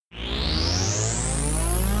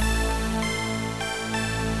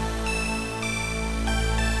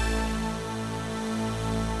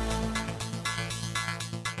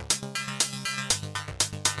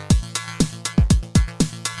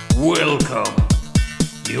Welcome.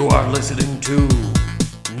 You are listening to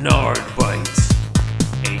Nard Bites,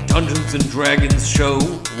 a Dungeons and Dragons show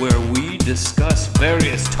where we discuss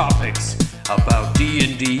various topics about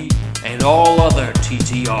D&D and all other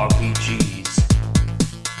TTRPGs.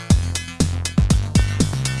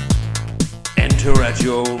 Enter at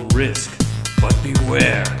your own risk, but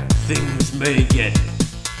beware, things may get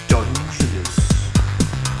dungeonous.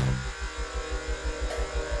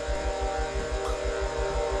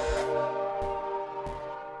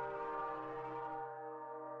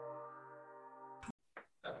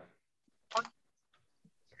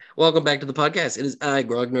 Welcome back to the podcast. It is I,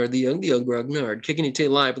 Grognard the young Grognard, kicking it to you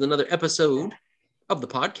live with another episode of the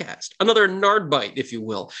podcast. Another Nard bite, if you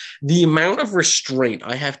will. The amount of restraint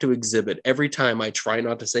I have to exhibit every time I try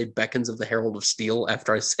not to say Beckons of the Herald of Steel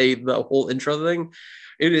after I say the whole intro thing,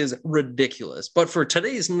 it is ridiculous. But for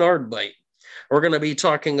today's Nard bite, we're going to be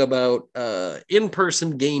talking about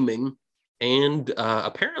in-person gaming and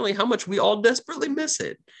apparently how much we all desperately miss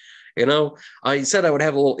it. You know, I said I would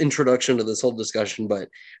have a little introduction to this whole discussion, but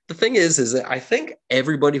the thing is that I think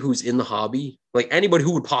everybody who's in the hobby, like anybody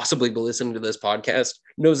who would possibly be listening to this podcast,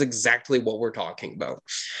 knows exactly what we're talking about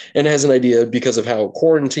and has an idea because of how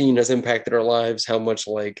quarantine has impacted our lives, how much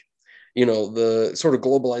like, you know, the sort of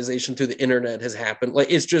globalization through the internet has happened. Like,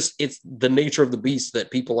 it's the nature of the beast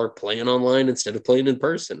that people are playing online instead of playing in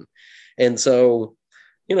person. And so,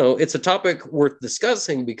 you know, it's a topic worth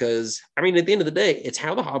discussing because, I mean, at the end of the day, it's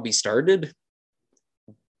how the hobby started.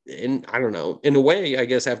 And I don't know, in a way, I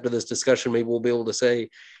guess after this discussion, maybe we'll be able to say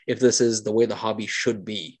if this is the way the hobby should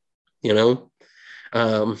be, you know?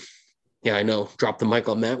 Yeah, I know. Drop the mic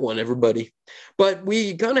on that one, everybody. But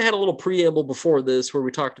we kind of had a little preamble before this where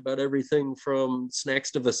we talked about everything from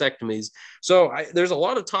snacks to vasectomies. So there's a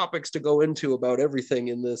lot of topics to go into about everything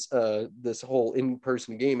in this this whole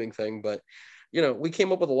in-person gaming thing, but you know, we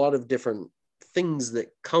came up with a lot of different things that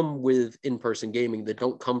come with in-person gaming that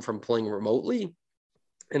don't come from playing remotely.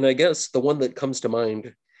 And I guess the one that comes to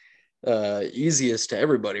mind easiest to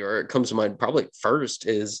everybody, or it comes to mind probably first,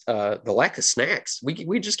 is the lack of snacks.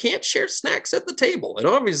 We just can't share snacks at the table. And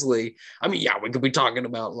obviously, I mean, yeah, we could be talking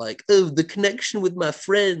about like, oh, the connection with my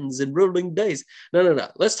friends and rolling dice. No.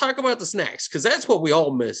 Let's talk about the snacks, because that's what we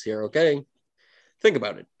all miss here, okay? Think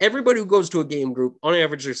about it. Everybody who goes to a game group, on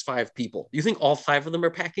average, there's 5 people. You think all 5 of them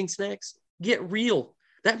are packing snacks? Get real.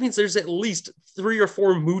 That means there's at least 3 or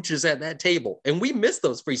 4 mooches at that table, and we miss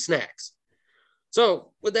those free snacks.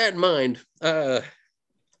 So, with that in mind, does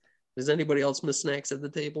anybody else miss snacks at the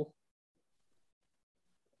table?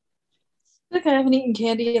 I think I haven't eaten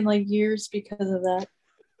candy in like years because of that.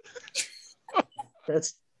 We're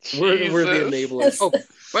the enablers. Oh,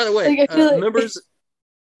 by the way, like members.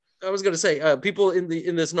 I was going to say, people in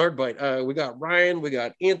this Nard bite, we got Ryan, we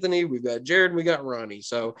got Anthony, we got Jared, and we got Ronnie.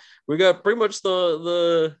 So we got pretty much our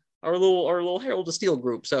little Herald of Steel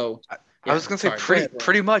group. So I was going to say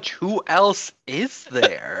pretty much who else is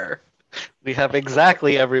there? We have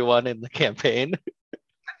exactly everyone in the campaign.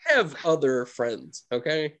 I have other friends,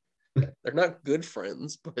 okay? They're not good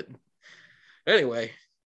friends, but anyway.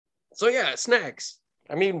 So yeah, snacks.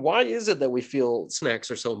 I mean, why is it that we feel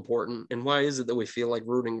snacks are so important? And why is it that we feel like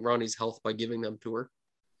ruining Ronnie's health by giving them to her?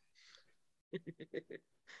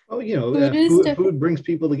 Oh, you know, food brings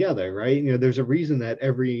people together, right? You know, there's a reason that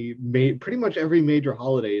pretty much every major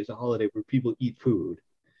holiday is a holiday where people eat food.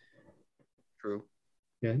 True.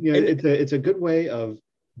 Yeah, you know, it's a good way of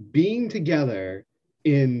being together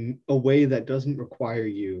in a way that doesn't require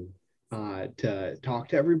you to talk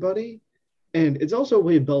to everybody. And it's also a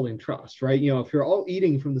way of building trust, right? You know, if you're all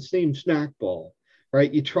eating from the same snack bowl,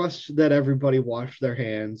 right, you trust that everybody washed their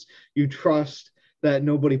hands. You trust that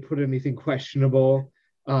nobody put anything questionable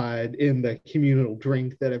in the communal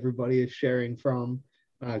drink that everybody is sharing from,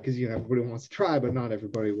 because, you know, everybody wants to try, but not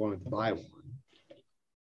everybody wanted to buy one.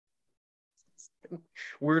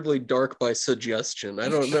 Weirdly dark by suggestion. I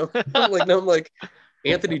don't know. I'm like,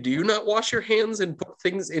 Anthony, do you not wash your hands and put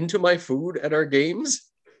things into my food at our games?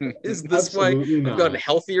 Is this why I've gotten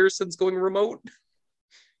healthier since going remote?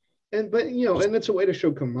 But you know, and it's a way to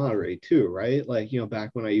show camaraderie too, right? Like, you know, back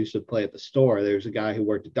when I used to play at the store, there was a guy who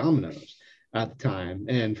worked at Domino's at the time,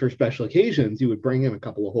 and for special occasions, he would bring in a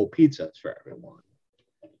couple of whole pizzas for everyone.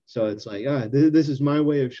 So it's like, this is my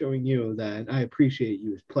way of showing you that I appreciate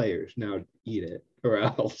you as players. Now eat it, or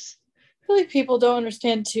else. I feel like people don't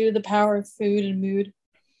understand too the power of food and mood.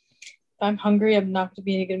 If I'm hungry, I'm not going to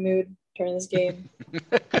be in a good mood during this game.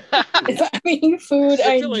 If I'm eating food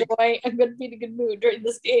I enjoy, I'm going to be in a good mood during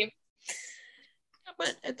this game.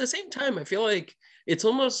 But at the same time, I feel like it's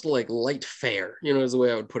almost like light fare, is the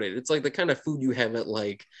way I would put it. It's like the kind of food you have at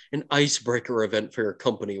like an icebreaker event for your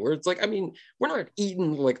company, where it's like, I mean, we're not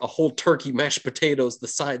eating like a whole turkey, mashed potatoes, the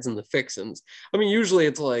sides and the fixins. I mean, usually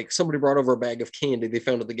it's like somebody brought over a bag of candy they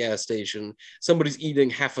found at the gas station. Somebody's eating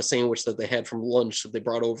half a sandwich that they had from lunch that they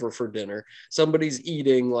brought over for dinner. Somebody's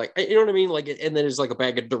eating like, you know what I mean? Like, and then there's like a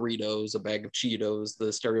bag of Doritos, a bag of Cheetos, the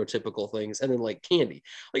stereotypical things, and then like candy.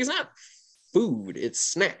 Like, it's not food, it's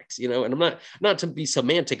snacks, and I'm not to be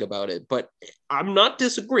semantic about it, but I'm not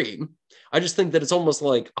disagreeing. I just think that it's almost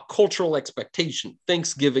like a cultural expectation.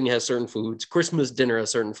 Thanksgiving has certain foods, Christmas dinner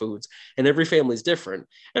has certain foods, and every family's different.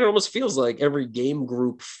 And it almost feels like every game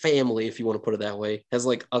group family, if you want to put it that way, has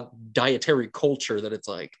like a dietary culture that it's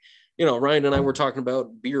like, Ryan and I were talking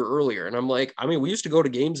about beer earlier, and I'm like, I mean, we used to go to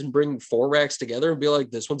games and bring 4 racks together and be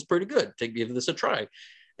like, this one's pretty good, to give this a try.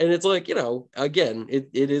 And it's like, again, it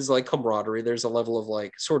is like camaraderie. There's a level of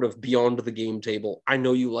like sort of beyond the game table. I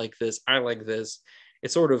know you like this. I like this.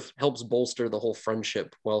 It sort of helps bolster the whole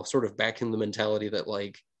friendship while sort of backing the mentality that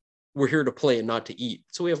like we're here to play and not to eat.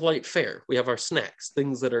 So we have light fare. We have our snacks,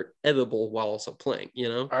 things that are edible while also playing,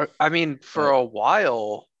 I mean, for a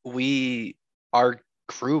while, our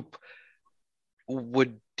group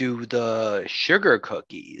would do the sugar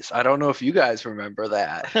cookies. I don't know if you guys remember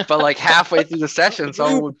that, but like halfway through the session,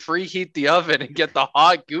 someone would preheat the oven and get the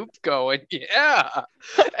hot goop going. Yeah.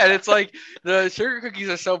 And it's like the sugar cookies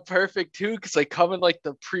are so perfect too, because they come in like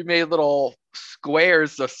the pre-made little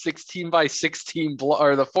squares, the 16 by 16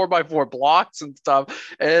 or the 4 by 4 blocks and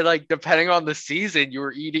stuff. And like depending on the season, you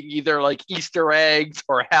were eating either like Easter eggs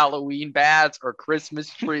or Halloween bats or Christmas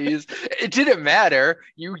trees. It didn't matter.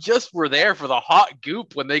 You just were there for the hot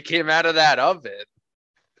goop when they came out of that oven.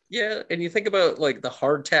 Yeah, and you think about like the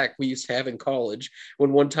hardtack we used to have in college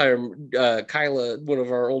when one time Kyla, one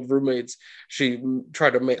of our old roommates, she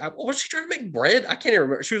tried to make, was she trying to make bread? I can't even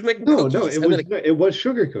remember. She was making cookies. No, it was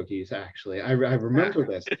sugar cookies, actually. I remember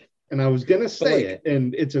this, and I was going to say it,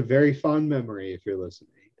 and it's a very fond memory if you're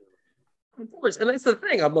listening. Of course, and that's the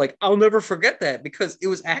thing. I'm like, I'll never forget that because it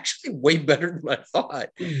was actually way better than I thought.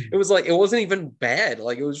 It was like, it wasn't even bad.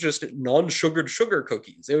 Like, it was just non-sugared sugar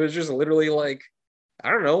cookies. It was just literally like, I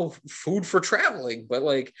don't know, food for traveling. But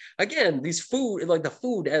like, again, these food, like the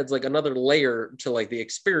food adds like another layer to like the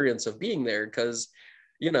experience of being there. Cause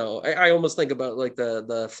I almost think about like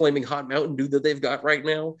the flaming hot Mountain Dew that they've got right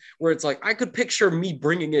now, where it's like, I could picture me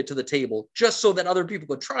bringing it to the table just so that other people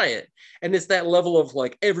could try it. And it's that level of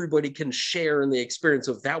like, everybody can share in the experience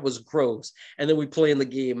of that was gross. And then we play in the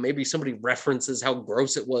game. Maybe somebody references how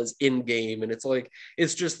gross it was in game. And it's like,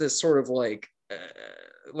 it's just this sort of like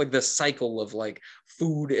the cycle of like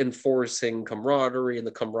food enforcing camaraderie and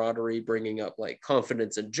the camaraderie bringing up like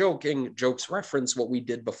confidence and jokes reference what we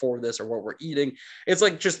did before this or what we're eating. It's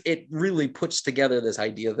like just it really puts together this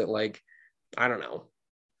idea that like, I don't know,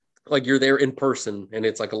 like you're there in person and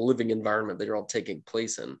it's like a living environment that you're all taking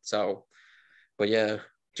place in. So, but yeah,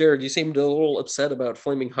 Jared, you seemed a little upset about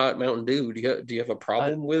flaming hot Mountain Dew. Do you have a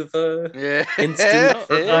problem with instant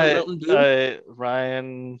Mountain Dew?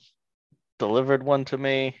 Ryan delivered one to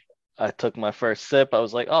me. I took my first sip. I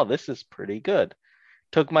was like, oh, this is pretty good.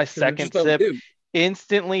 Took my second sip,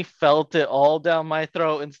 instantly felt it all down my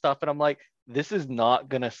throat and stuff. And I'm like, this is not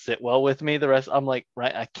going to sit well with me. The rest, I'm like,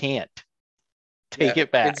 right, I can't. Take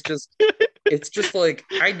it back. It's just like,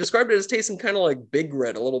 I described it as tasting kind of like Big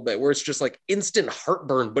Red a little bit, where it's just like instant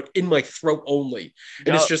heartburn, but in my throat only.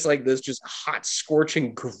 And it's just like this just hot,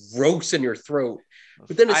 scorching, gross in your throat.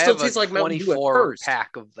 But then it still tastes like Mountain Dew at first.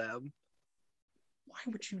 Pack of them. Why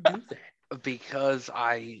would you do that? Because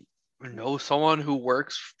I know someone who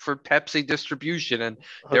works for Pepsi distribution, and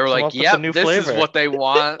they were like, "Yeah, this is what they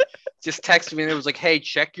want." Just text me, and it was like, "Hey,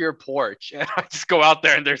 check your porch." And I just go out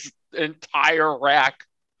there, and there's an entire rack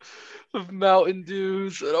of Mountain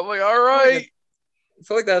Dews, and I'm like, "All right." I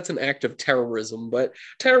feel like that's an act of terrorism, but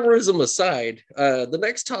terrorism aside, the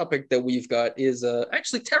next topic that we've got is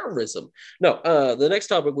actually terrorism. No, the next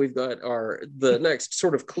topic we've got are the next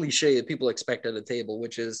sort of cliche that people expect at a table,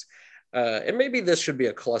 which is, and maybe this should be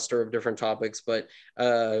a cluster of different topics, but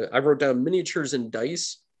I wrote down miniatures and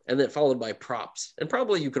dice, and then followed by props. And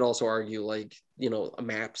probably you could also argue like,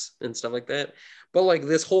 maps and stuff like that. But like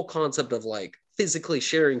this whole concept of like physically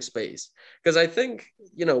sharing space. Because I think,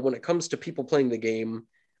 when it comes to people playing the game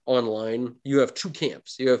online, you have two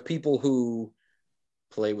camps. You have people who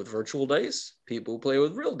play with virtual dice, people who play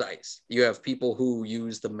with real dice. You have people who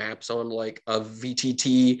use the maps on like a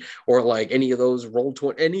VTT or like any of those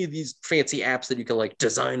Roll20, any of these fancy apps that you can like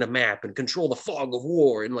design a map and control the fog of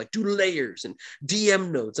war and like do layers and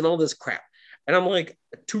DM notes and all this crap. And I'm like,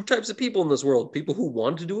 two types of people in this world: people who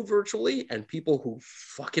want to do it virtually and people who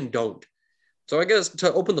fucking don't. So I guess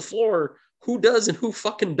to open the floor, who does and who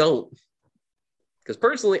fucking don't? Because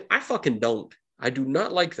personally, I fucking don't. I do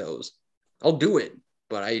not like those. I'll do it,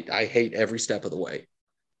 but I hate every step of the way.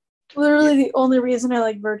 Literally, the only reason I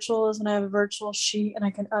like virtual is when I have a virtual sheet and I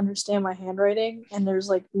can understand my handwriting and there's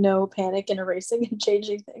like no panic in erasing and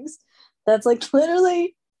changing things. That's like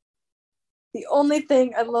literally the only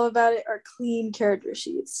thing I love about it are clean character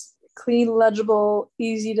sheets. Clean, legible,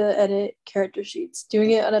 easy to edit character sheets.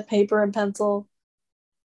 Doing it on a paper and pencil.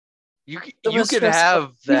 You It could was stressful.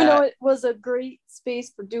 have that. Even though it was a great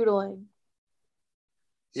space for doodling.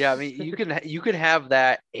 Yeah, I mean, you can have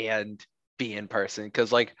that and be in person,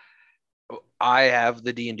 because like I have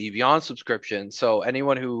the D&D Beyond subscription, so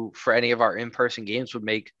anyone who for any of our in-person games would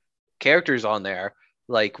make characters on there,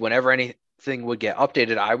 like whenever anything would get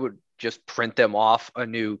updated, I would just print them off a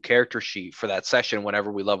new character sheet for that session whenever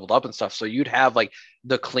we leveled up and stuff. So you'd have like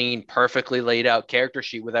the clean, perfectly laid out character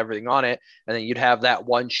sheet with everything on it, and then you'd have that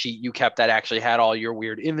one sheet you kept that actually had all your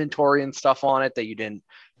weird inventory and stuff on it that you didn't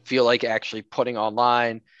feel like actually putting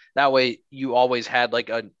online. That way you always had like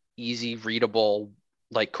an easy readable,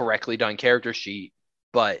 like correctly done character sheet,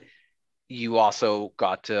 but you also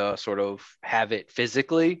got to sort of have it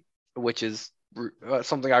physically, which is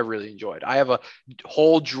something I really enjoyed. I have a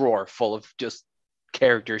whole drawer full of just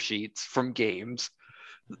character sheets from games.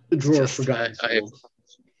 The drawer Just, Forgotten I have, Souls.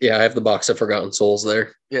 yeah, I have the box of Forgotten Souls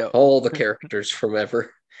there. Yeah. All the characters from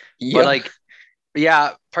ever. But like,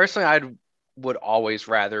 yeah, personally, would always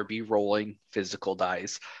rather be rolling physical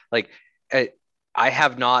dice. Like, I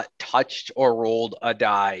have not touched or rolled a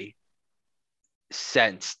die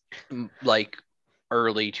since like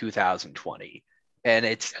early 2020, and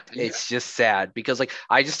it's just sad because like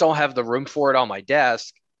I just don't have the room for it on my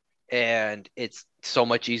desk, and it's so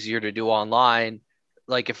much easier to do online.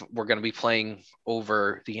 Like if we're going to be playing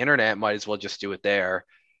over the internet, might as well just do it there.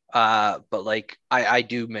 But like I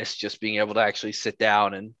do miss just being able to actually sit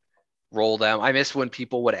down and roll them. I miss when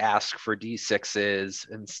people would ask for D6s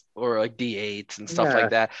and or like D8s and stuff like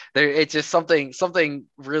that. It's just something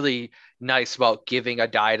really nice about giving a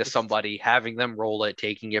die to somebody, having them roll it,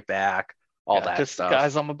 taking it back, all that just stuff.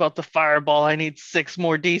 Guys, I'm about to fireball. I need 6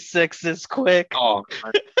 more D6s quick. Oh,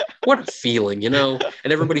 what a feeling, you know?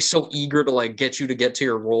 And everybody's so eager to like get you to get to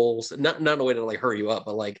your rolls. Not in a way to like hurry you up,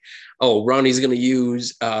 but like, oh, Ronnie's going to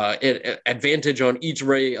use advantage on each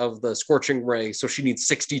ray of the scorching ray, so she needs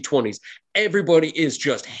 6 D20s. Everybody is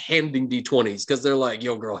just handing D20s because they're like,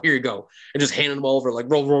 yo, girl, here you go. And just handing them over like,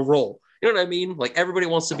 roll, roll, roll. You know what I mean? Like everybody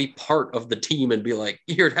wants to be part of the team and be like,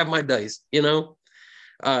 here, have my dice, you know?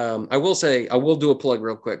 I will say, I will do a plug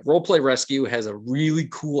real quick. Roleplay Rescue has a really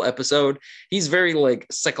cool episode. He's very like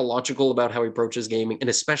psychological about how he approaches gaming, and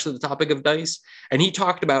especially the topic of dice. And he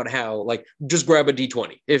talked about how like just grab a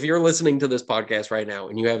D20. If you're listening to this podcast right now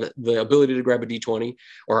and you have the ability to grab a D20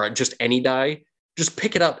 or just any die, just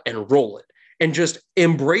pick it up and roll it. And just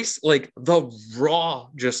embrace like the raw,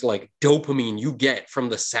 just like dopamine you get from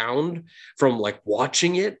the sound, from like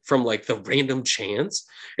watching it, from like the random chance.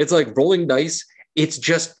 It's like rolling dice. It's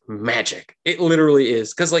just magic. It literally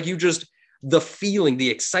is. Because like you just, the feeling, the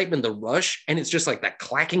excitement, the rush, and it's just like that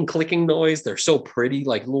clacking, clicking noise. They're so pretty,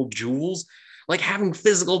 like little jewels. Like having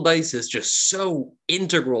physical dice is just so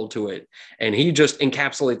integral to it. And he just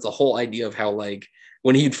encapsulates the whole idea of how like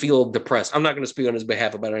when he'd feel depressed. I'm not going to speak on his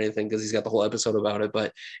behalf about anything because he's got the whole episode about it,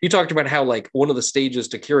 but he talked about how like one of the stages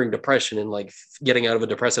to curing depression and like getting out of a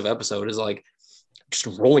depressive episode is like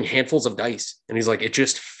just rolling handfuls of dice. And he's like, it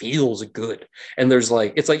just feels good. And there's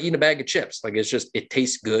like, it's like eating a bag of chips. Like it's just, it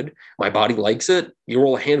tastes good. My body likes it. You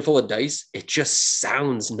roll a handful of dice. It just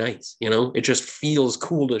sounds nice. You know, it just feels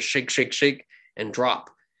cool to shake, shake, shake and drop.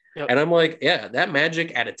 Yep. And I'm like, yeah, that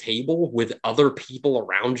magic at a table with other people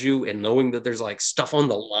around you and knowing that there's like stuff on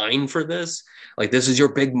the line for this, like this is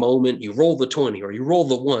your big moment. You roll the 20 or you roll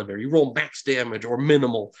the 1 or you roll max damage or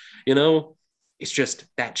minimal, you know, it's just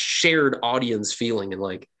that shared audience feeling and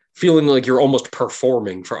like feeling like you're almost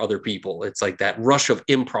performing for other people. It's like that rush of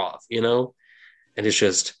improv, you know, and it's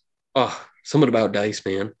just, something about dice,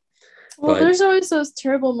 man. Well, there's always those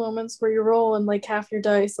terrible moments where you roll and like half your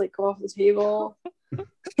dice like go off the table.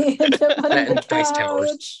 End up under the dice couch,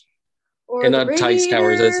 towers. or And the not dice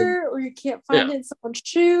towers, radiator, or you can't find it in someone's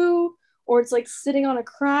shoe, or it's like sitting on a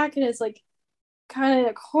crack and it's like kind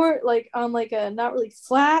of court like on like a not really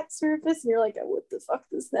flat surface, and you're like, what the fuck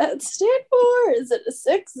does that stand for? Is it a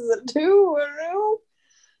 6? Is it a 2? I don't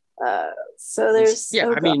know. So there's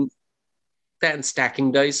I mean, that and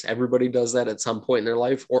stacking dice. Everybody does that at some point in their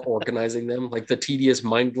life, or organizing them. Like the tedious,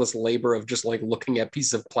 mindless labor of just like looking at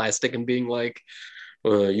pieces of plastic and being like,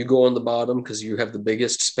 you go on the bottom because you have the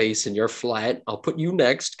biggest space and you're flat. I'll put you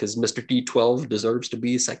next because Mr. D12 deserves to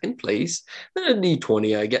be second place. Then a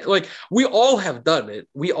D20, I get. Like, we all have done it.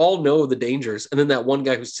 We all know the dangers. And then that one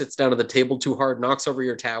guy who sits down at the table too hard knocks over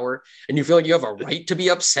your tower, and you feel like you have a right to be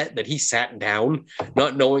upset that he sat down,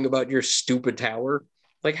 not knowing about your stupid tower.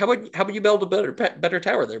 Like, how about you build a better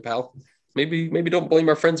tower there, pal? Maybe don't blame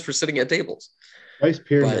our friends for sitting at tables. Dice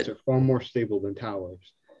pyramids are far more stable than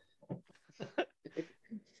towers.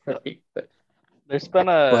 There's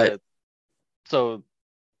been so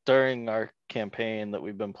during our campaign that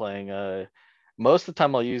we've been playing, most of the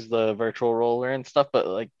time I'll use the virtual roller and stuff, but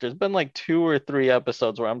like there's been like 2 or 3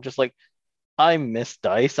 episodes where I'm just like, I miss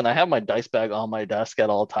dice, and I have my dice bag on my desk at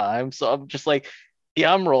all times, so I'm just like,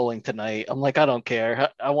 yeah, I'm rolling tonight. I'm like, I don't care,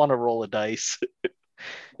 I want to roll a dice.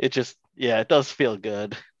 It does feel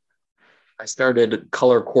good. I started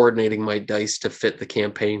color coordinating my dice to fit the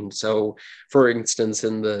campaign. So, for instance,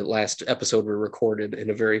 in the last episode we recorded, in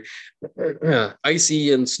a very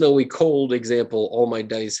icy and snowy cold example, all my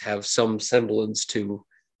dice have some semblance to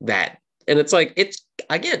that. And it's like,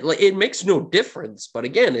 it makes no difference. But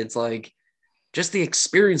again, it's like just the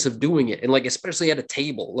experience of doing it. And like, especially at a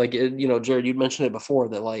table, like, Jared, you'd mentioned it before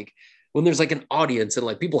that like, when there's like an audience and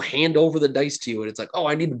like people hand over the dice to you and it's like, oh,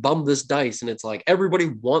 I need to bum this dice. And it's like, everybody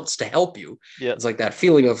wants to help you. Yeah. It's like that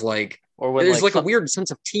feeling of like, or when there's like a weird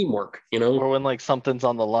sense of teamwork, or when like something's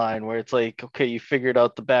on the line where it's like, okay, you figured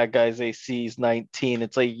out the bad guy's AC is 19.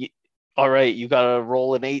 It's like, all right, you got to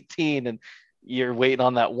roll an 18 and you're waiting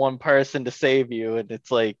on that one person to save you. And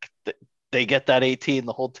it's like, they get that 18,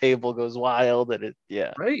 the whole table goes wild, and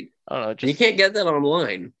right. I don't know. You can't get that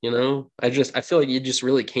online, I feel like you just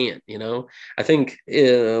really can't, I think,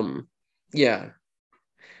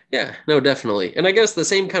 yeah, no, definitely. And I guess the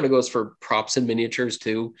same kind of goes for props and miniatures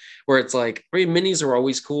too, where it's like, I mean, minis are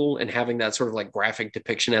always cool, and having that sort of like graphic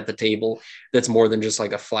depiction at the table that's more than just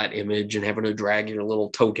like a flat image and having to drag your little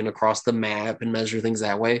token across the map and measure things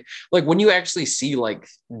that way. Like when you actually see like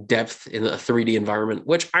depth in a 3D environment,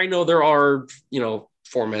 which I know there are,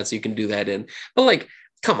 formats you can do that in, but like,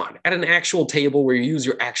 come on, at an actual table where you use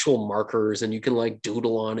your actual markers and you can like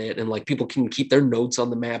doodle on it and like people can keep their notes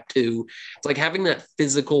on the map too. It's like having that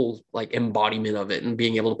physical like embodiment of it and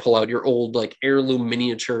being able to pull out your old like heirloom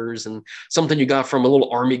miniatures and something you got from a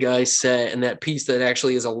little army guy set and that piece that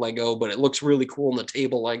actually is a Lego, but it looks really cool on the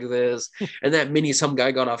table like this. And that mini some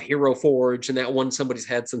guy got off Hero Forge and that one somebody's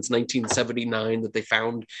had since 1979 that they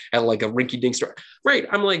found at like a rinky-dink store. Right.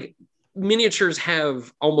 I'm like, miniatures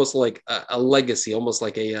have almost like a legacy, almost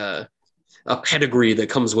like a pedigree that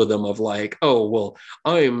comes with them of like, oh, well,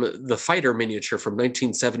 I'm the fighter miniature from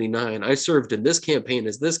 1979. I served in this campaign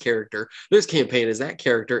as this character, this campaign as that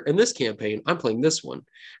character, and this campaign, I'm playing this one,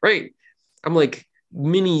 right? I'm like,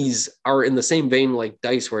 minis are in the same vein like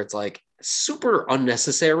dice, where it's like super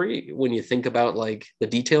unnecessary when you think about like the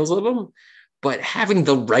details of them. But having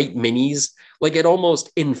the right minis, like it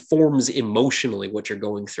almost informs emotionally what you're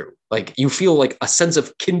going through. Like you feel like a sense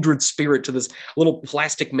of kindred spirit to this little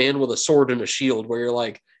plastic man with a sword and a shield where you're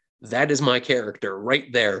like, that is my character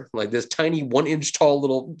right there. Like this tiny 1-inch tall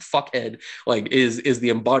little fuckhead, like is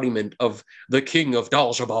the embodiment of the king of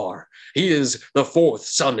Dal Jabbar. He is the 4th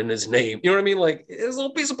son in his name. You know what I mean? Like it's a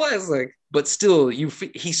little piece of plastic, but still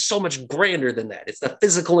he's so much grander than that. It's the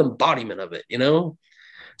physical embodiment of it,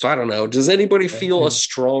 So I don't know. Does anybody feel a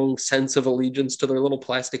strong sense of allegiance to their little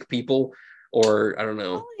plastic people? Or I don't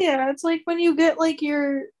know. Oh, yeah, it's like when you get like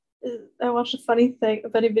I watched a funny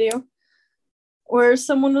video where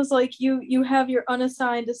someone was like, you have your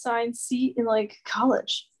assigned seat in like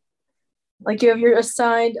college. Like you have your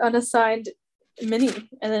unassigned mini,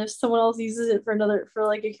 and then if someone else uses it for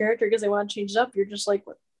like a character because they want to change it up, you're just like,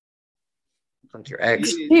 what? Like your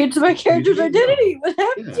ex. It's my character's identity. What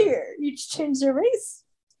happened here? You just changed their race.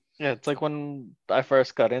 Yeah, it's like when I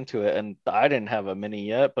first got into it, and I didn't have a mini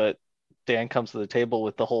yet, but Dan comes to the table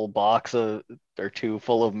with the whole box or 2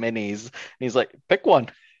 full of minis, and he's like, pick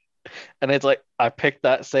one. And it's like, I picked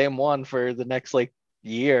that same one for the next like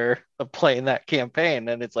year of playing that campaign,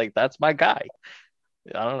 and it's like, that's my guy.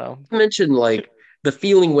 I don't know. I mentioned like the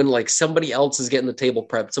feeling when like somebody else is getting the table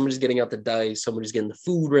prepped, somebody's getting out the dice, somebody's getting the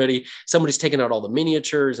food ready, somebody's taking out all the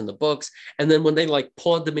miniatures and the books. And then when they like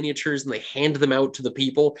pull out the miniatures and they hand them out to the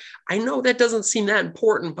people, I know that doesn't seem that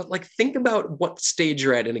important, but like think about what stage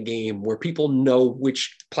you're at in a game where people know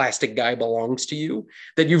which plastic guy belongs to you,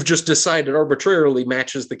 that you've just decided arbitrarily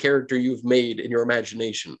matches the character you've made in your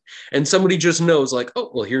imagination. And somebody just knows like,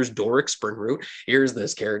 oh, well, here's Doric Springroot, here's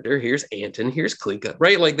this character, here's Anton, here's Klika,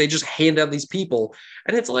 right? Like they just hand out these people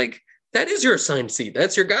and it's like, that is your assigned seat.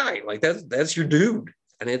 That's your guy. Like that's your dude.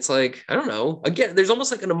 And it's like, I don't know. Again, there's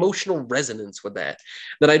almost like an emotional resonance with that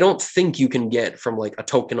I don't think you can get from like a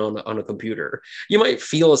token on a computer. You might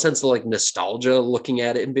feel a sense of like nostalgia looking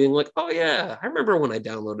at it and being like, oh yeah, I remember when I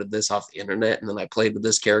downloaded this off the internet and then I played with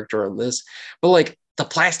this character on this. But like the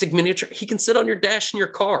plastic miniature, he can sit on your dash in your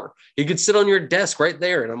car. He could sit on your desk right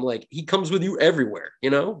there. And I'm like, he comes with you everywhere, you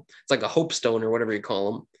know? It's like a hope stone or whatever you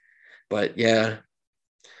call them. But yeah.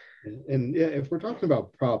 And yeah, if we're talking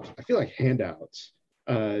about props, I feel like handouts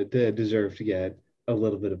they deserve to get a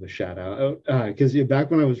little bit of a shout out because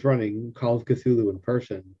back when I was running Call of Cthulhu in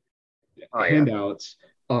person, handouts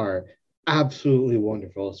are absolutely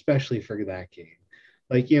wonderful, especially for that game.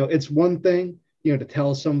 Like, it's one thing, to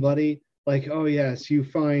tell somebody like, oh yes, you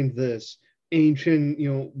find this ancient,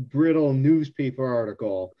 brittle newspaper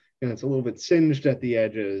article and it's a little bit singed at the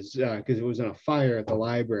edges because it was in a fire at the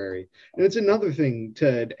library. And it's another thing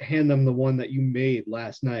to hand them the one that you made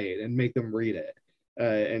last night and make them read it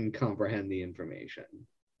and comprehend the information.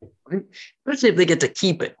 Especially if they get to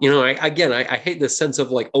keep it. I hate this sense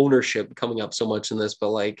of like ownership coming up so much in this, but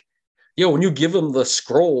like, when you give them the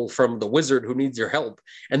scroll from the wizard who needs your help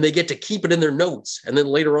and they get to keep it in their notes, and then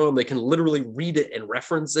later on they can literally read it and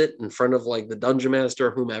reference it in front of like the dungeon master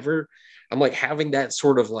or whomever. I'm like, having that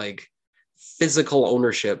sort of like physical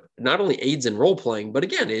ownership not only aids in role playing, but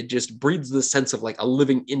again, it just breeds the sense of like a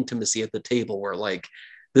living intimacy at the table where like,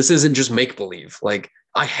 this isn't just make believe. Like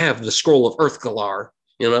I have the scroll of Earthgalar,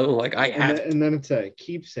 like I have. And then it's a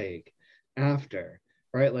keepsake after,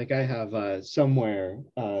 right? Like I have somewhere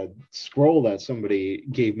a scroll that somebody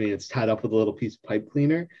gave me. It's tied up with a little piece of pipe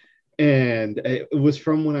cleaner. And it was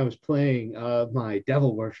from when I was playing my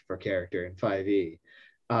Devil Worshipper character in 5e.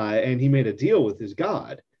 And he made a deal with his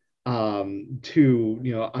god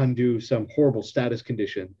to, undo some horrible status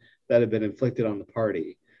condition that had been inflicted on the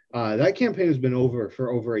party. That campaign has been over for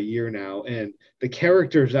over a year now, and the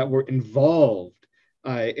characters that were involved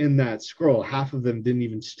in that scroll, half of them didn't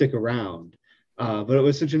even stick around. But it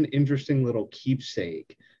was such an interesting little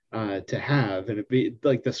keepsake to have, and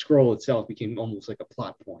like the scroll itself became almost like a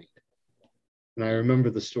plot point. And I remember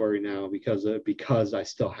the story now because I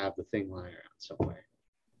still have the thing lying around somewhere.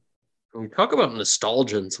 We talk about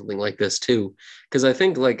nostalgia and something like this too, because I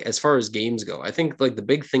think like as far as games go, I think like the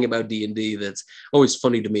big thing about D&D that's always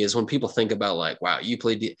funny to me is when people think about like, wow, you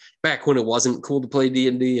played back when it wasn't cool to play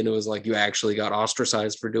D&D and it was like you actually got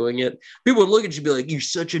ostracized for doing it. People would look at you and be like, you're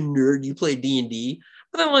such a nerd, you play D&D.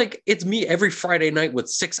 But then like it's me every Friday night with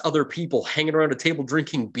 6 other people hanging around a table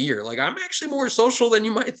drinking beer. Like I'm actually more social than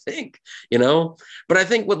you might think, But I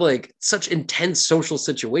think with like such intense social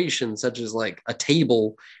situations, such as like a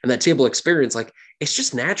table and that table experience, like it's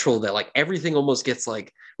just natural that like everything almost gets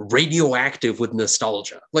like radioactive with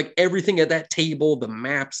nostalgia. Like everything at that table, the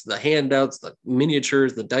maps, the handouts, the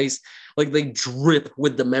miniatures, the dice, like they drip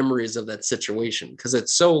with the memories of that situation because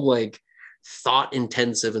it's so like thought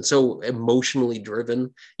intensive and so emotionally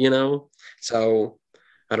driven, So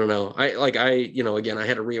I don't know. Again, I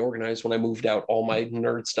had to reorganize when I moved out all my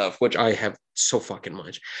nerd stuff, which I have so fucking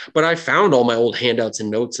much. But I found all my old handouts and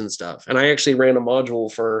notes and stuff. And I actually ran a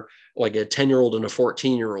module for like a 10-year-old and a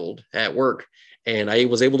 14-year-old at work. And I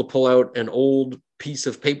was able to pull out an old piece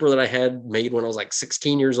of paper that I had made when I was like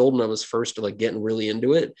 16 years old and I was first like getting really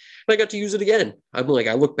into it. And I got to use it again. I'm like,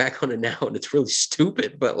 I look back on it now and it's really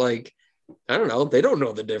stupid, but like, I don't know. They don't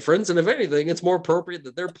know the difference. And if anything, it's more appropriate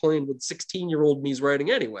that they're playing with 16-year-old me's writing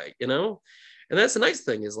anyway, And that's the nice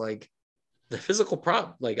thing is like the physical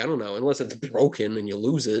prop, like, I don't know, unless it's broken and you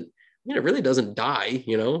lose it, it really doesn't die,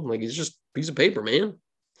 like it's just a piece of paper, man.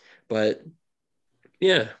 But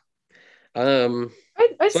yeah. I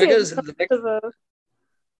say it's not much of a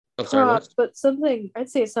prop, what? but something I'd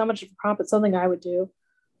say it's not much of a prop, it's something I would do.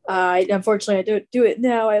 Unfortunately I don't do it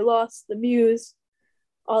now. I lost the muse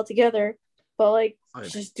altogether, but like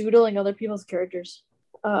just doodling other people's characters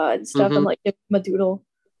and stuff and like give them a doodle.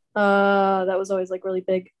 That was always like really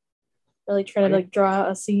big. Really trying to like draw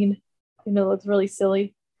a scene, it's really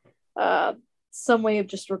silly. Some way of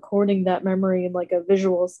just recording that memory in like a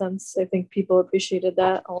visual sense. I think people appreciated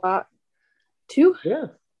that a lot too. Yeah.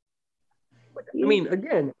 I mean,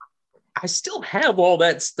 again, I still have all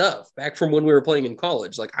that stuff back from when we were playing in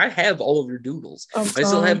college. Like, I have all of your doodles. I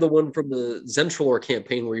still have the one from the Zentralor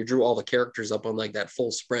campaign where you drew all the characters up on like that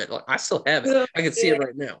full spread. Like, I still have it. I can see it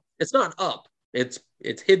right now. It's not up. It's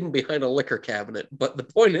hidden behind a liquor cabinet. But the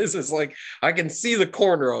point is like I can see the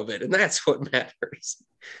corner of it, and that's what matters.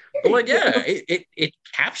 I'm like, yeah, it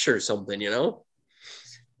captures something, you know?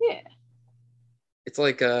 Yeah. It's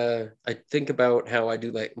like I think about how I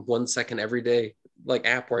do like 1 second every day, like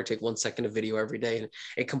app where I take 1 second of video every day and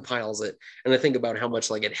it compiles it. And I think about how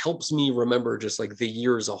much like it helps me remember just like the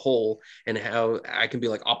year as a whole and how I can be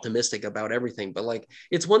like optimistic about everything. But like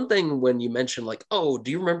it's one thing when you mention like, oh,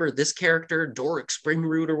 do you remember this character, Doric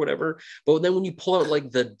Springroot or whatever? But then when you pull out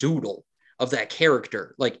like the doodle of that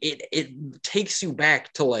character, like it takes you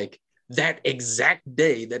back to like that exact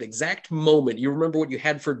day, that exact moment. You remember what you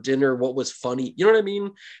had for dinner, what was funny. You know what I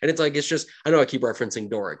mean? And it's like, it's just, I know I keep referencing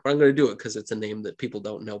Doric, but I'm going to do it because it's a name that people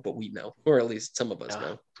don't know, but we know, or at least some of us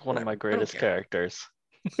know. It's one of my greatest characters.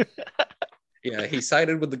 Yeah, he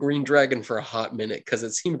sided with the Green Dragon for a hot minute because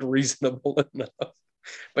it seemed reasonable enough.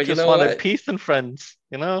 But just wanted peace and friends,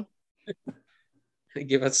 you know? He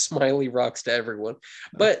gave us smiley rocks to everyone.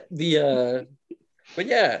 But but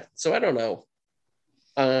yeah, so I don't know.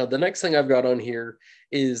 The next thing I've got on here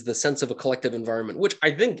is the sense of a collective environment, which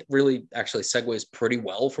I think really actually segues pretty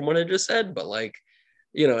well from what I just said. But like,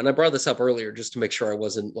 you know, and I brought this up earlier just to make sure I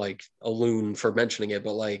wasn't like a loon for mentioning it.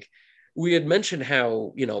 But like, we had mentioned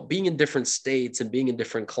how, you know, being in different states and being in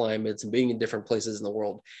different climates and being in different places in the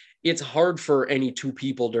world, it's hard for any two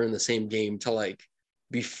people during the same game to like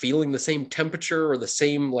be feeling the same temperature or the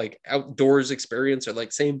same like outdoors experience or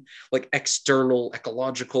like same like external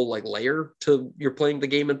ecological like layer to you're playing the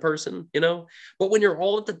game in person, you know? But when you're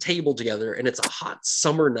all at the table together and it's a hot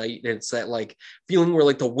summer night and it's that like feeling where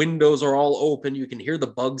like the windows are all open, you can hear the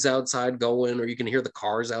bugs outside going or you can hear the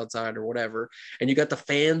cars outside or whatever, and you got the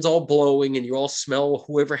fans all blowing and you all smell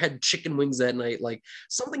whoever had chicken wings that night, like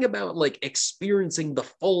something about like experiencing the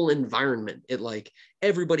full environment, it like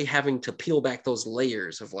everybody having to peel back those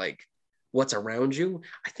layers of like what's around you,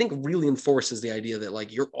 I think really enforces the idea that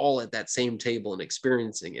like you're all at that same table and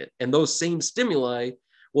experiencing it. And those same stimuli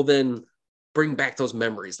will then bring back those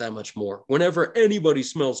memories that much more. Whenever anybody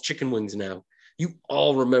smells chicken wings now, you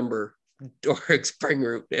all remember Doric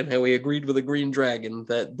Springroot and how he agreed with the Green Dragon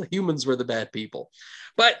that the humans were the bad people.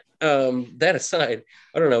 But that aside,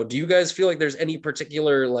 I don't know, do you guys feel like there's any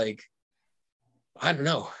particular like, I don't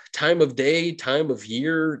know, time of day, time of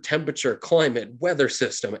year, temperature, climate, weather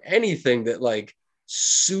system, anything that like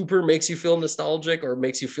super makes you feel nostalgic or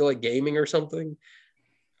makes you feel like gaming or something?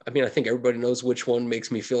 I mean, I think everybody knows which one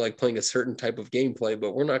makes me feel like playing a certain type of gameplay,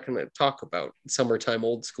 but we're not going to talk about summertime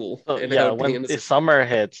old school. So, yeah, when the summer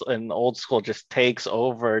hits and old school just takes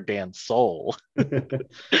over Dan's soul. Yeah,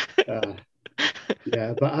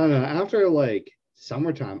 but I don't know. After like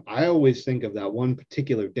summertime, I always think of that one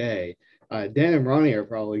particular day. Dan and Ronnie are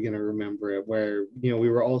probably going to remember it, where, you know, we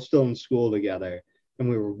were all still in school together and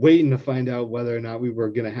we were waiting to find out whether or not we were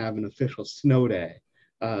going to have an official snow day,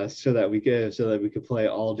 so that we could play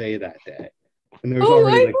all day that day. And there was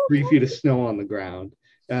already like 3 feet of snow on the ground.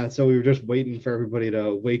 So we were just waiting for everybody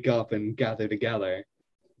to wake up and gather together.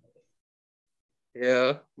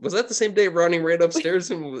 Yeah. Was that the same day Ronnie ran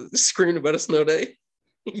upstairs and was screaming about a snow day?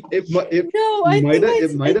 It might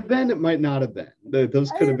have been. It might not have been.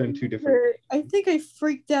 Those could have been two different. I think I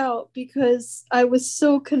freaked out because I was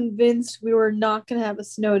so convinced we were not going to have a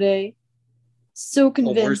snow day. So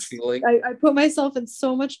convinced. I put myself in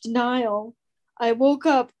so much denial. I woke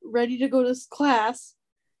up ready to go to class,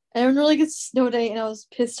 and I remember like it's snow day, and I was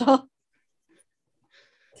pissed off.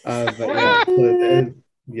 But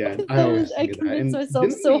yeah, I convinced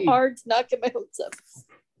myself so hard to not get my hopes up.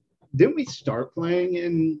 Didn't we start playing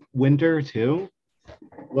in winter too?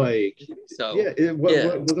 Like, so yeah,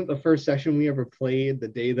 wasn't the first session we ever played the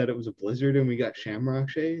day that it was a blizzard and we got shamrock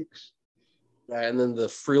shakes? Right, and then the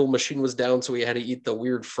Friel machine was down, so we had to eat the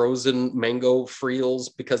weird frozen mango Friels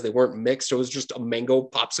because they weren't mixed. It was just a mango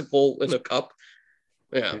popsicle in a cup.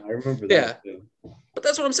 Yeah, I remember that too. But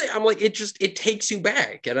that's what I'm saying. I'm like, it takes you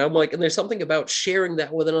back. And I'm like, and there's something about sharing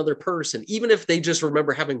that with another person, even if they just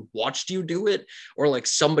remember having watched you do it, or like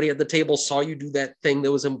somebody at the table saw you do that thing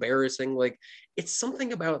that was embarrassing. Like, it's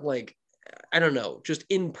something about like, I don't know, just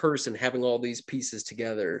in person, having all these pieces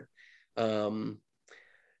together.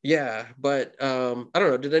 Yeah, but I don't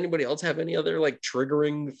know. Did anybody else have any other like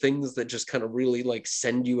triggering things that just kind of really like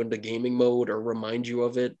send you into gaming mode or remind you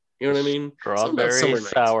of it? You know what I mean? Strawberry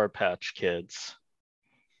Sour Patch Kids.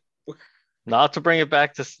 Not to bring it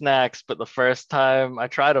back to snacks, but the first time I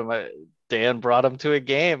tried them, Dan brought them to a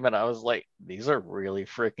game, and I was like, these are really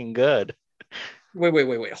freaking good.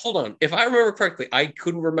 Wait. Hold on. If I remember correctly, I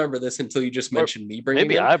couldn't remember this until you just mentioned me bringing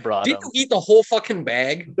Maybe them. I brought Did them. you eat the whole fucking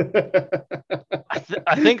bag?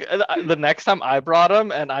 I think the next time I brought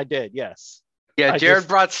them, and I did, yes. Yeah, Jared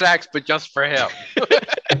brought snacks, but just for him. Yeah,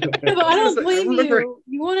 but I don't blame remember- you.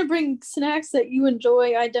 You want to bring snacks that you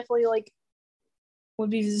enjoy. I definitely would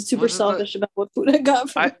be super Was it selfish about what food I got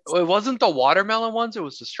from It wasn't the watermelon ones, it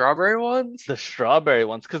was the strawberry ones. The strawberry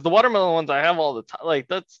ones, because the watermelon ones I have all the time. Like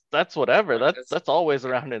that's whatever. Right, That's always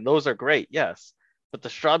around, and those are great, yes. But the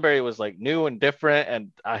strawberry was like new and different,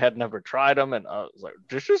 and I had never tried them, and I was like,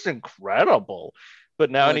 this is incredible. But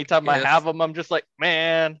now, Look, anytime I if- have them, I'm just like,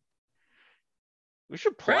 man, we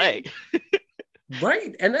should play.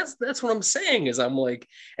 Right. And that's what I'm saying is I'm like,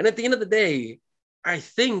 and at the end of the day, I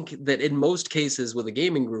think that in most cases with a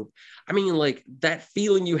gaming group, I mean, like that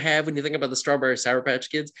feeling you have when you think about the Strawberry Sour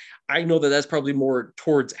Patch Kids, I know that that's probably more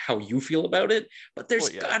towards how you feel about it, but there's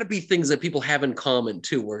Well, yeah. got to be things that people have in common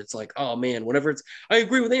too, where it's like, oh man, whenever it's, I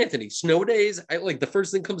agree with Anthony, snow days, I like the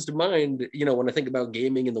first thing comes to mind, you know, when I think about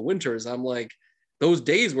gaming in the winters, I'm like, those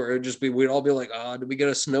days where it'd just be, we'd all be like, oh, did we get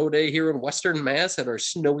a snow day here in Western Mass at our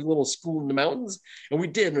snowy little school in the mountains? And we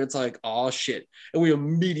did. And it's like, oh, shit. And we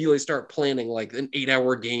immediately start planning like an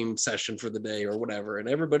 8-hour game session for the day or whatever. And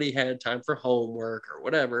everybody had time for homework or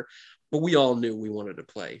whatever. But we all knew we wanted to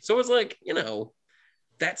play. So it was like, you know,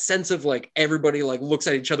 that sense of like everybody like looks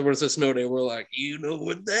at each other when it's a snow day. We're like, you know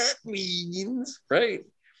what that means, right?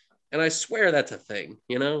 And I swear that's a thing,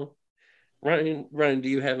 you know? Ryan, do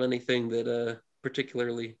you have anything that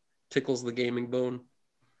particularly tickles the gaming bone?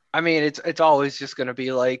 I mean, it's always just going to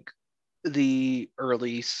be like the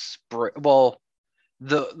early spring. Well,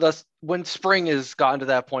 the when spring has gotten to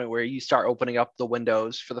that point where you start opening up the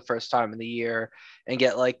windows for the first time in the year and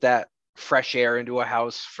get like that fresh air into a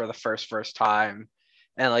house for the first time,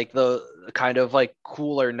 and like the kind of like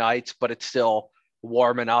cooler nights, but it's still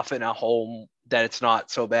warm enough in a home that it's not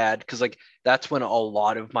so bad, because like that's when a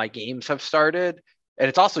lot of my games have started. And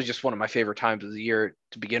it's also just one of my favorite times of the year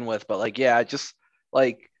to begin with. But like, yeah, just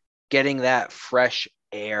like getting that fresh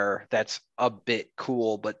air that's a bit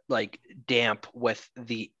cool, but like damp with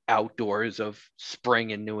the outdoors of spring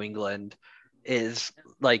in New England is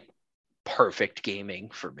like perfect gaming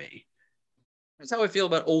for me. That's how I feel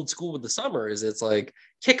about old school with the summer is it's like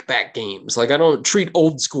kickback games. Like I don't treat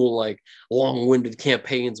old school like long-winded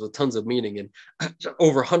campaigns with tons of meaning and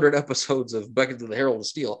over 100 episodes of Beckett to the Herald of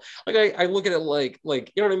Steel. Like I look at it like, you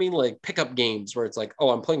know what I mean? Like pickup games where it's like, oh,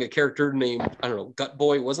 I'm playing a character named, I don't know, Gut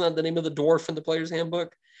Boy. Wasn't that the name of the dwarf in the player's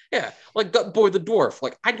handbook? Yeah, like Gut Boy the dwarf.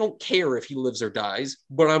 Like I don't care if he lives or dies,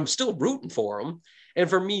 but I'm still rooting for him. And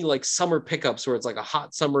for me, like summer pickups where it's like a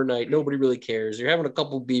hot summer night, nobody really cares. You're having a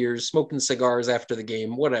couple beers, smoking cigars after the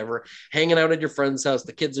game, whatever, hanging out at your friend's house.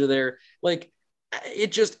 The kids are there. Like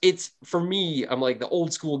it's for me, I'm like the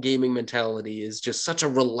old school gaming mentality is just such a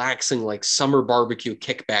relaxing, like summer barbecue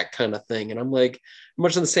kickback kind of thing. And I'm like,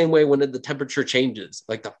 much in the same way when the temperature changes,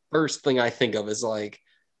 like the first thing I think of is like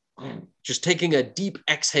just taking a deep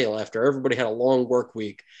exhale after everybody had a long work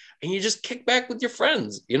week and you just kick back with your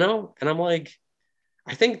friends, you know? And I'm like,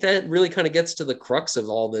 I think that really kind of gets to the crux of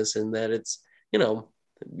all this, and that it's, you know,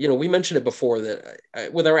 we mentioned it before that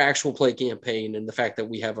with our actual play campaign and the fact that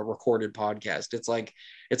we have a recorded podcast, it's like,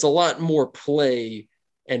 it's a lot more play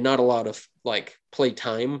and not a lot of like play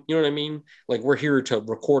time. You know what I mean? Like we're here to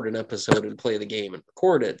record an episode and play the game and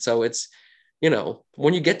record it. So it's, you know,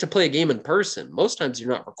 when you get to play a game in person, most times you're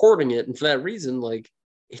not recording it. And for that reason, like,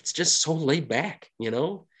 it's just so laid back, you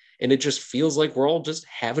know, and it just feels like we're all just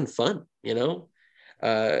having fun, you know?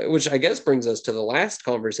 Which I guess brings us to the last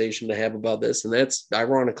conversation to have about this, and that's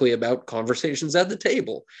ironically about conversations at the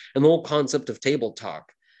table and the whole concept of table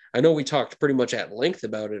talk. I know we talked pretty much at length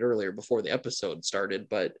about it earlier before the episode started,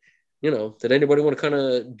 but, you know, did anybody want to kind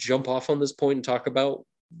of jump off on this point and talk about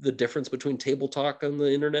the difference between table talk on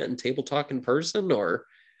the internet and table talk in person, or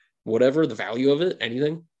whatever, the value of it,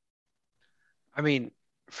 anything? I mean,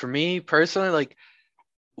 for me personally, like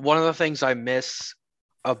one of the things I miss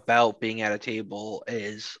about being at a table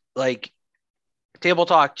is like table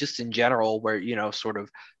talk just in general, where, you know, sort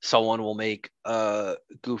of someone will make a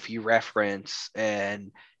goofy reference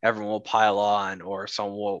and everyone will pile on, or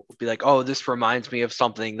someone will be like, oh, this reminds me of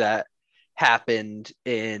something that happened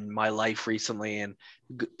in my life recently, and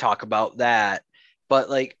talk about that. But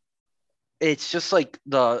like, it's just like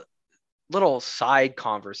the little side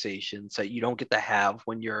conversations that you don't get to have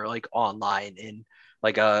when you're like online in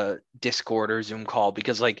like a Discord or Zoom call,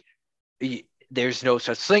 because like there's no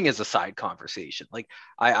such thing as a side conversation. Like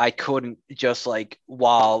I couldn't just like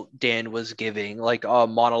while Dan was giving like a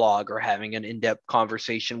monologue or having an in-depth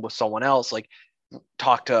conversation with someone else, like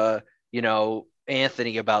talk to,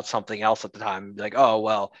 Anthony about something else at the time. Like, oh,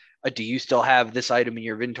 well, do you still have this item in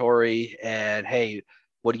your inventory? And hey,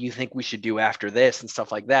 what do you think we should do after this and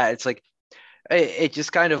stuff like that? It's like, it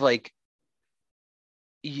just kind of like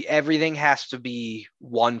everything has to be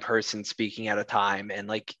one person speaking at a time. And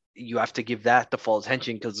like, you have to give that the full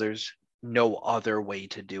attention because there's no other way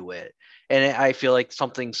to do it. And I feel like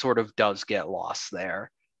something sort of does get lost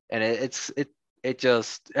there. And it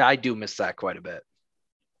just, I do miss that quite a bit.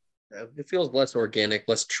 It feels less organic,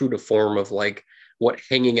 less true to form of like what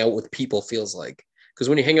hanging out with people feels like. Because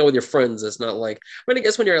when you hang out with your friends, it's not like, I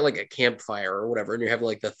guess when you're at like a campfire or whatever, and you're having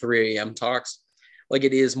like the 3 a.m. talks, like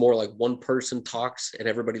it is more like one person talks and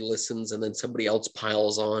everybody listens and then somebody else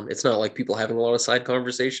piles on. It's not like people having a lot of side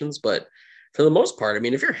conversations, but for the most part, I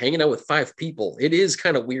mean, if you're hanging out with 5 people, it is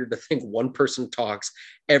kind of weird to think one person talks,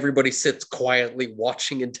 everybody sits quietly,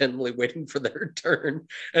 watching intently, waiting for their turn,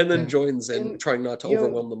 and then joins in, trying not to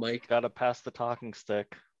overwhelm the mic. Gotta pass the talking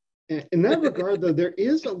stick. In that regard, though, there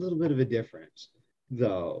is a little bit of a difference,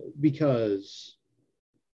 though, because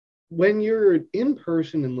when you're in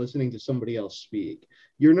person and listening to somebody else speak,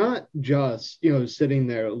 you're not just, sitting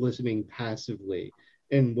there listening passively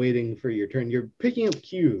and waiting for your turn. You're picking up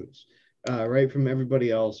cues, right, from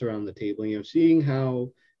everybody else around the table, seeing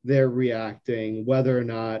how they're reacting, whether or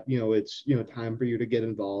not, it's, time for you to get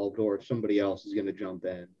involved or if somebody else is going to jump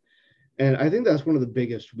in. And I think that's one of the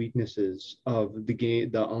biggest weaknesses of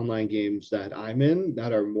the online games that I'm in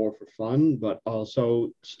that are more for fun, but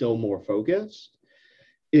also still more focused,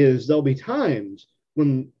 is there'll be times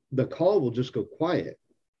when the call will just go quiet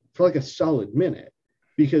for like a solid minute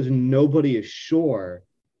because nobody is sure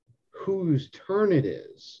whose turn it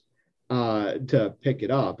is to pick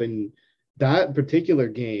it up. And that particular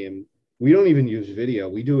game, we don't even use video.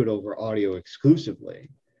 We do it over audio exclusively.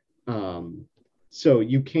 So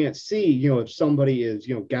you can't see, if somebody is,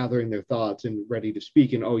 gathering their thoughts and ready to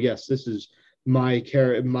speak and, oh, yes, this is my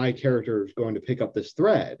character is going to pick up this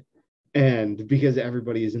thread. And because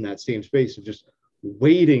everybody is in that same space of just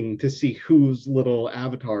waiting to see whose little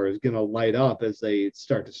avatar is going to light up as they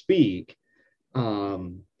start to speak,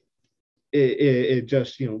 it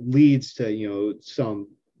just, leads to, some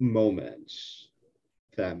moments,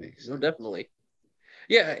 if that makes sense. No, definitely.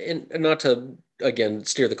 Yeah, and not to, again,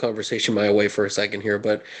 steer the conversation my way for a second here,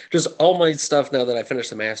 but just all my stuff now that I finished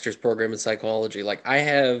the master's program in psychology, like I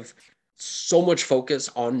have so much focus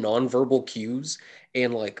on nonverbal cues,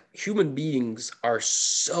 and like human beings are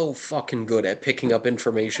so fucking good at picking up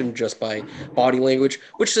information just by body language,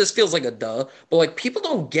 which just feels like a duh, but like people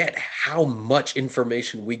don't get how much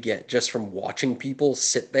information we get just from watching people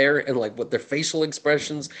sit there and like what their facial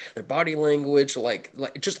expressions, their body language, like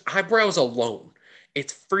just eyebrows alone.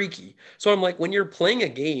 It's freaky. So I'm like, when you're playing a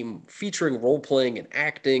game featuring role playing and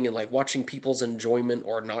acting and like watching people's enjoyment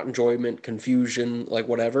or not enjoyment, confusion, like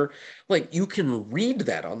whatever, like you can read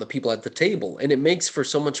that on the people at the table. And it makes for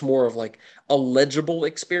so much more of like a legible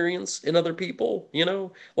experience in other people,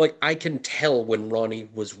 Like I can tell when Ronnie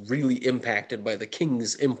was really impacted by the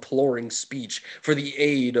king's imploring speech for the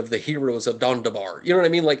aid of the heroes of Dondabar. You know what I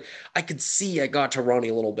mean? Like I could see I got to Ronnie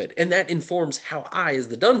a little bit. And that informs how I, as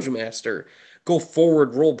the dungeon master, go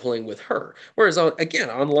forward role playing with her. Whereas,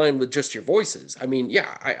 again, online with just your voices, I mean,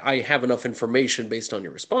 yeah, I have enough information based on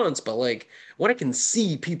your response, but like when I can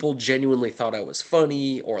see people genuinely thought I was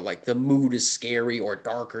funny or like the mood is scary or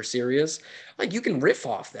dark or serious, like you can riff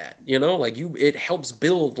off that, like it helps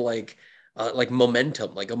build like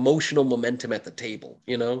momentum, like emotional momentum at the table,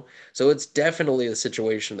 So it's definitely a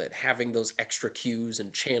situation that having those extra cues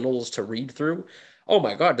and channels to read through, oh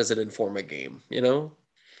my God, does it inform a game?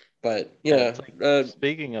 But yeah,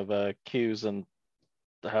 speaking of cues and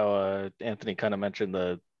how Anthony kind of mentioned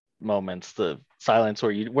the moments, the silence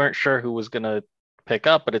where you weren't sure who was gonna pick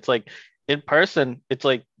up, but it's like in person, it's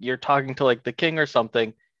like you're talking to like the king or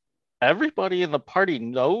something. Everybody in the party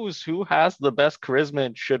knows who has the best charisma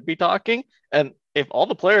and should be talking. And if all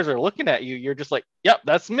the players are looking at you, you're just like, yep,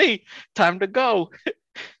 that's me. Time to go.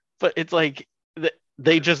 But it's like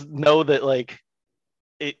they just know that like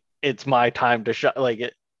it's my time to shut.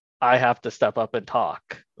 Like I have to step up and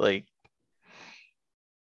talk. Like,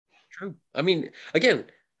 true. I mean, again,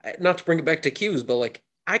 not to bring it back to cues, but like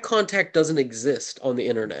eye contact doesn't exist on the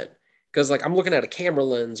internet because like I'm looking at a camera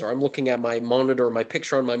lens or I'm looking at my monitor, my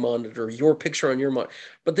picture on my monitor, your picture on your monitor,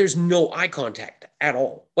 but there's no eye contact at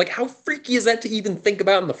all. Like, how freaky is that to even think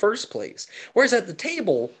about in the first place? Whereas at the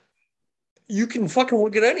table, you can fucking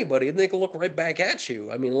look at anybody and they can look right back at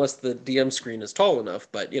you. I mean, unless the DM screen is tall enough.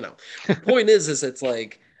 But the point is it's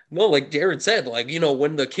like, no, like Jared said, like,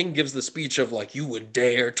 when the king gives the speech of like, you would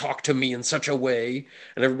dare talk to me in such a way,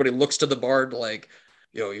 and everybody looks to the bard like,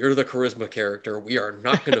 you're the charisma character. We are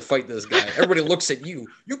not going to fight this guy. Everybody looks at you.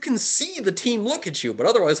 You can see the team look at you, but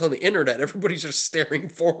otherwise on the internet, everybody's just staring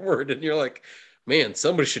forward, and you're like, man,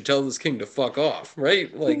 somebody should tell this king to fuck off,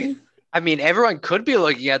 right? Like, I mean, everyone could be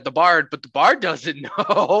looking at the bard, but the bard doesn't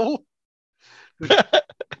know.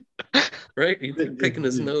 right? He's picking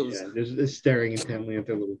his nose. Yeah, just staring intently at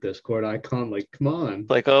their little Discord icon, like, come on.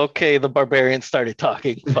 Like, okay, the barbarian started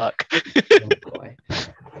talking. Fuck. Oh, boy.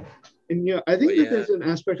 And I think that there's an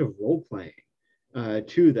aspect of role playing,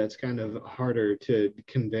 too, that's kind of harder to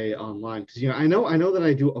convey online. Because I know that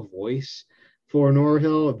I do a voice for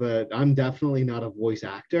Norhill, but I'm definitely not a voice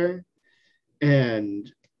actor.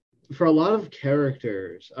 And for a lot of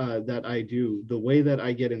characters that I do, the way that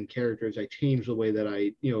I get in characters, I change the way that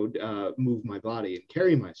I move my body and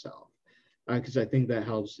carry myself, because I think that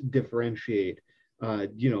helps differentiate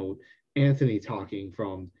Anthony talking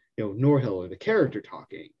from Norhill, or the character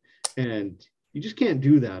talking. And you just can't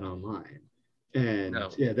do that online. And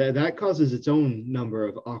that causes its own number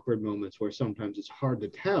of awkward moments where sometimes it's hard to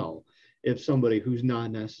tell if somebody who's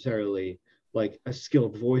not necessarily like a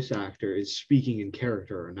skilled voice actor is speaking in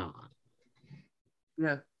character or not.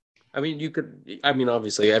 Yeah. I mean,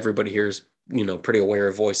 obviously everybody here is, pretty aware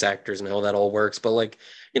of voice actors and how that all works. But like,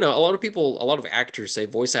 a lot of actors say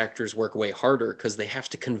voice actors work way harder because they have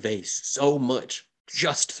to convey so much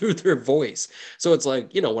just through their voice. So it's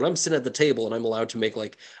like, when I'm sitting at the table and I'm allowed to make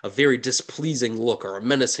like a very displeasing look or a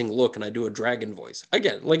menacing look and I do a dragon voice.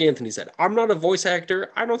 Again, like Anthony said, I'm not a voice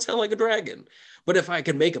actor. I don't sound like a dragon. But if I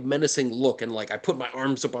can make a menacing look and like I put my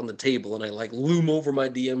arms up on the table and I like loom over my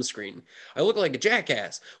DM screen, I look like a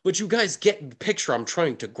jackass. But you guys get the picture I'm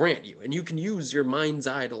trying to grant you. And you can use your mind's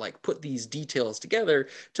eye to like put these details together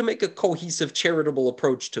to make a cohesive, charitable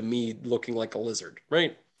approach to me looking like a lizard,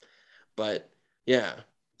 right? But yeah.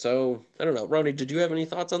 So I don't know. Ronnie, did you have any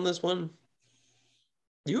thoughts on this one?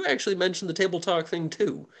 You actually mentioned the table talk thing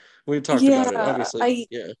too. We talked about it, obviously.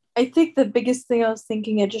 I think the biggest thing I was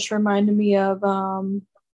thinking, it just reminded me of I don't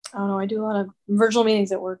know, I do a lot of virtual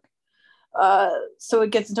meetings at work. So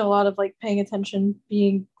it gets into a lot of like paying attention,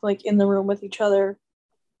 being like in the room with each other,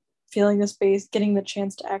 feeling the space, getting the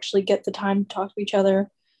chance to actually get the time to talk to each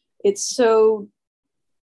other. It's so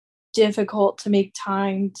difficult to make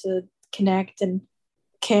time to connect and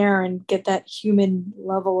care and get that human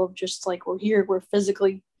level of just like, we're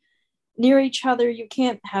physically near each other. You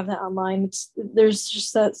can't have that online. There's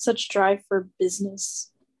just that such drive for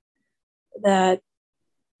business that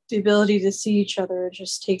the ability to see each other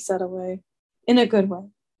just takes that away in a good way.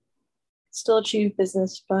 Still achieve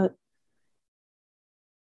business, but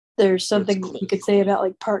there's something you could say about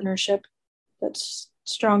like partnership that's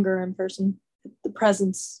stronger in person. The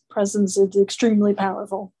presence is extremely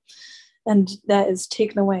powerful, and that is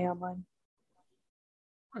taken away online.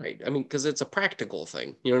 Right. I mean, because it's a practical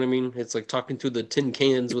thing. You know what I mean? It's like talking through the tin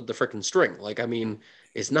cans with the freaking string. Like, I mean,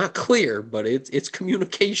 it's not clear, but it's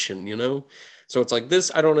communication, So it's like this.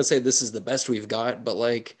 I don't want to say this is the best we've got, but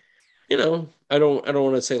like, I don't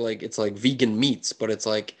want to say like it's like vegan meats, but it's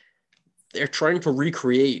like they're trying to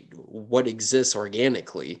recreate what exists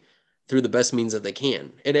organically through the best means that they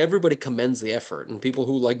can. And everybody commends the effort. And people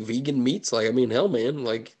who like vegan meats, like, I mean, hell, man,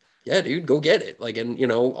 like, yeah, dude, go get it. Like, and,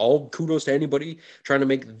 all kudos to anybody trying to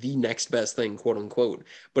make the next best thing, quote unquote.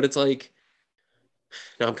 But it's like,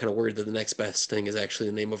 now I'm kind of worried that the next best thing is actually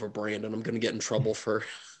the name of a brand and I'm going to get in trouble for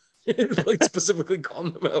like specifically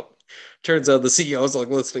calling them out. Turns out the CEO is like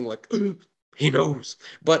listening, like, he knows.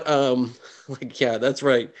 But like, yeah, that's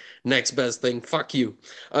right. Next best thing. Fuck you.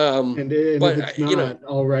 And but if it's not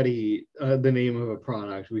already the name of a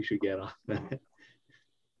product, we should get off that.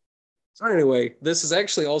 So anyway, this is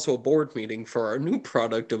actually also a board meeting for our new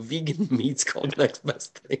product of vegan meats called Next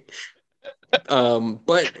Best Thing.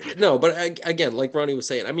 But again, like Ronnie was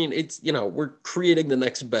saying, I mean, it's, we're creating the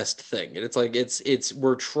next best thing. And it's like,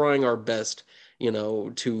 we're trying our best,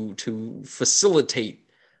 to facilitate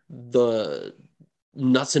the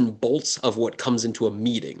nuts and bolts of what comes into a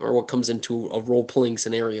meeting or what comes into a role-playing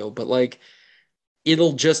scenario. But like,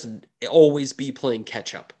 it'll just always be playing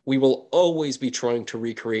catch up. We will always be trying to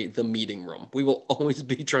recreate the meeting room. We will always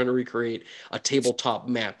be trying to recreate a tabletop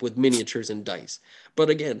map with miniatures and dice.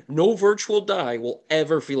 But again, no virtual die will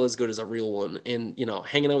ever feel as good as a real one. And,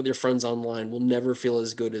 hanging out with your friends online will never feel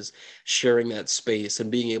as good as sharing that space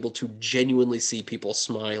and being able to genuinely see people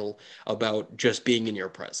smile about just being in your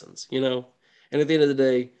presence, And at the end of the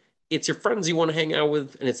day, it's your friends you want to hang out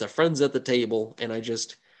with, and it's the friends at the table. And I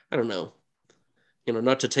don't know,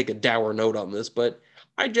 not to take a dour note on this, but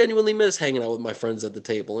I genuinely miss hanging out with my friends at the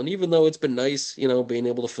table. And even though it's been nice, being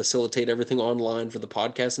able to facilitate everything online for the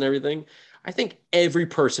podcast and everything, I think every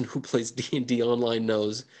person who plays D&D online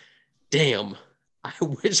knows, damn, I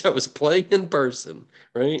wish I was playing in person,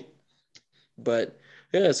 right? But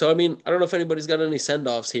yeah, so I mean, I don't know if anybody's got any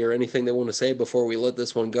send-offs here, anything they want to say before we let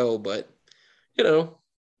this one go, but I'd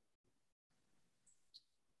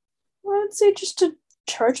say just to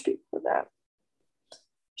charge people for that.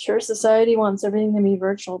 Sure, society wants everything to be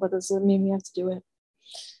virtual, but that doesn't mean we have to do it.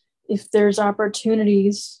 If there's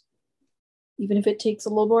opportunities, even if it takes a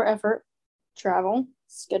little more effort, travel,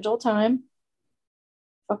 schedule time,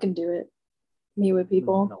 fucking do it. Meet with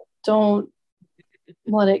people. No. Don't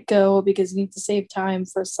let it go because you need to save time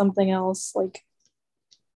for something else, like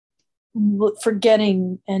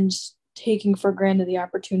forgetting and just taking for granted the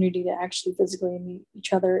opportunity to actually physically meet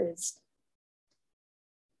each other is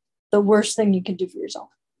the worst thing you can do for yourself.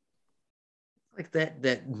 Like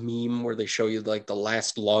that meme where they show you like the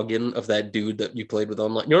last login of that dude that you played with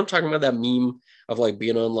online. You know what I'm talking about? That meme of like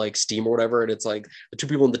being on like Steam or whatever, and it's like the two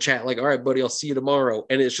people in the chat like, all right, buddy, I'll see you tomorrow.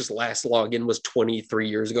 And it's just last login was 23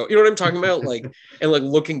 years ago. You know what I'm talking about? Like, and like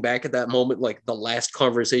looking back at that moment, like the last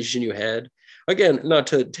conversation you had. Again, not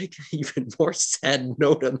to take an even more sad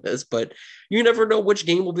note on this, but you never know which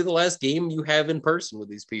game will be the last game you have in person with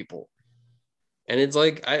these people. And it's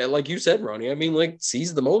like, like you said, Ronnie, I mean, like,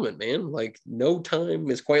 seize the moment, man. Like, no time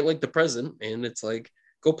is quite like the present. And it's like,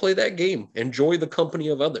 go play that game. Enjoy the company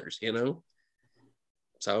of others,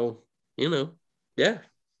 So, yeah.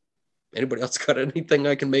 Anybody else got anything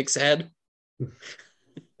I can make sad?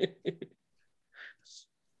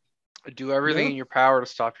 Do everything in your power to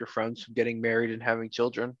stop your friends from getting married and having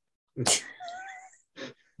children.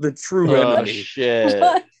 The true enemy.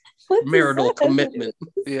 Shit. What Marital commitment.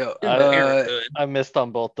 Yeah. I missed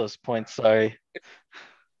on both those points. Sorry.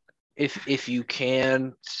 If you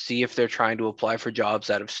can, see if they're trying to apply for jobs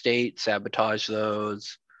out of state, sabotage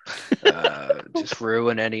those, just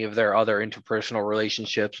ruin any of their other interpersonal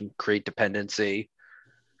relationships and create dependency.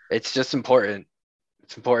 It's just important.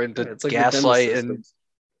 It's important to like gaslight and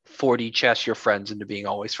 40 chess your friends into being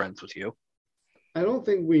always friends with you. I don't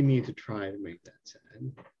think we need to try to make that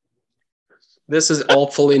sad. This is all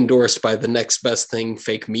fully endorsed by the Next Best Thing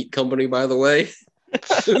fake meat company, by the way,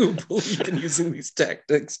 who believe in using these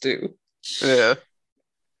tactics too. Yeah.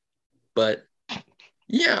 But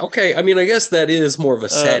yeah, okay. I mean, I guess that is more of a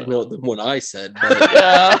sad note than what I said. But...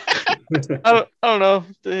 Yeah. I don't know.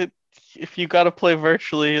 If you got to play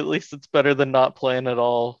virtually, at least it's better than not playing at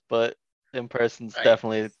all. But in person's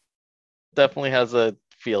definitely has a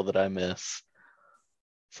feel that I miss.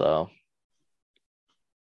 So.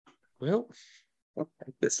 Well,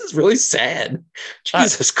 this is really sad.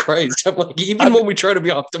 Jesus Christ. I'm like, even when we try to be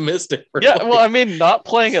optimistic. Yeah, well, I mean, not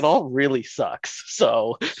playing at all really sucks.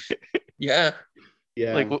 So, yeah.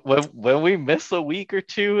 Like, when we miss a week or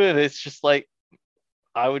two, and it's just like,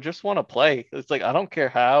 I would just want to play. It's like, I don't care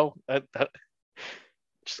how.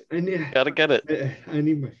 Just gotta get it. I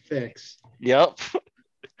need my fix. Yep.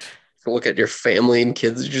 Look at your family and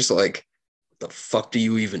kids, you're just like, the fuck do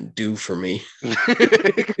you even do for me?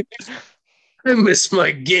 I miss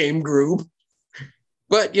my game group.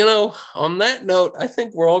 But, on that note, I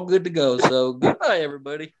think we're all good to go. So goodbye,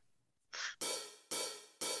 everybody.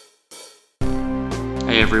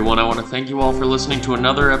 Hey, everyone. I want to thank you all for listening to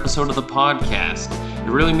another episode of the podcast.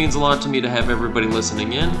 It really means a lot to me to have everybody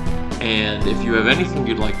listening in. And if you have anything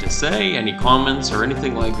you'd like to say, any comments or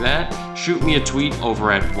anything like that, shoot me a tweet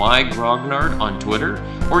over at ygrognard on Twitter,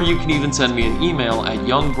 or you can even send me an email at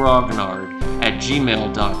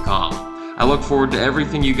younggrognard@gmail.com. I look forward to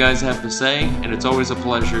everything you guys have to say, and it's always a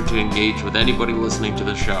pleasure to engage with anybody listening to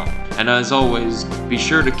the show. And as always, be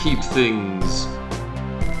sure to keep things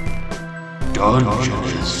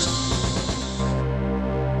dungeonous.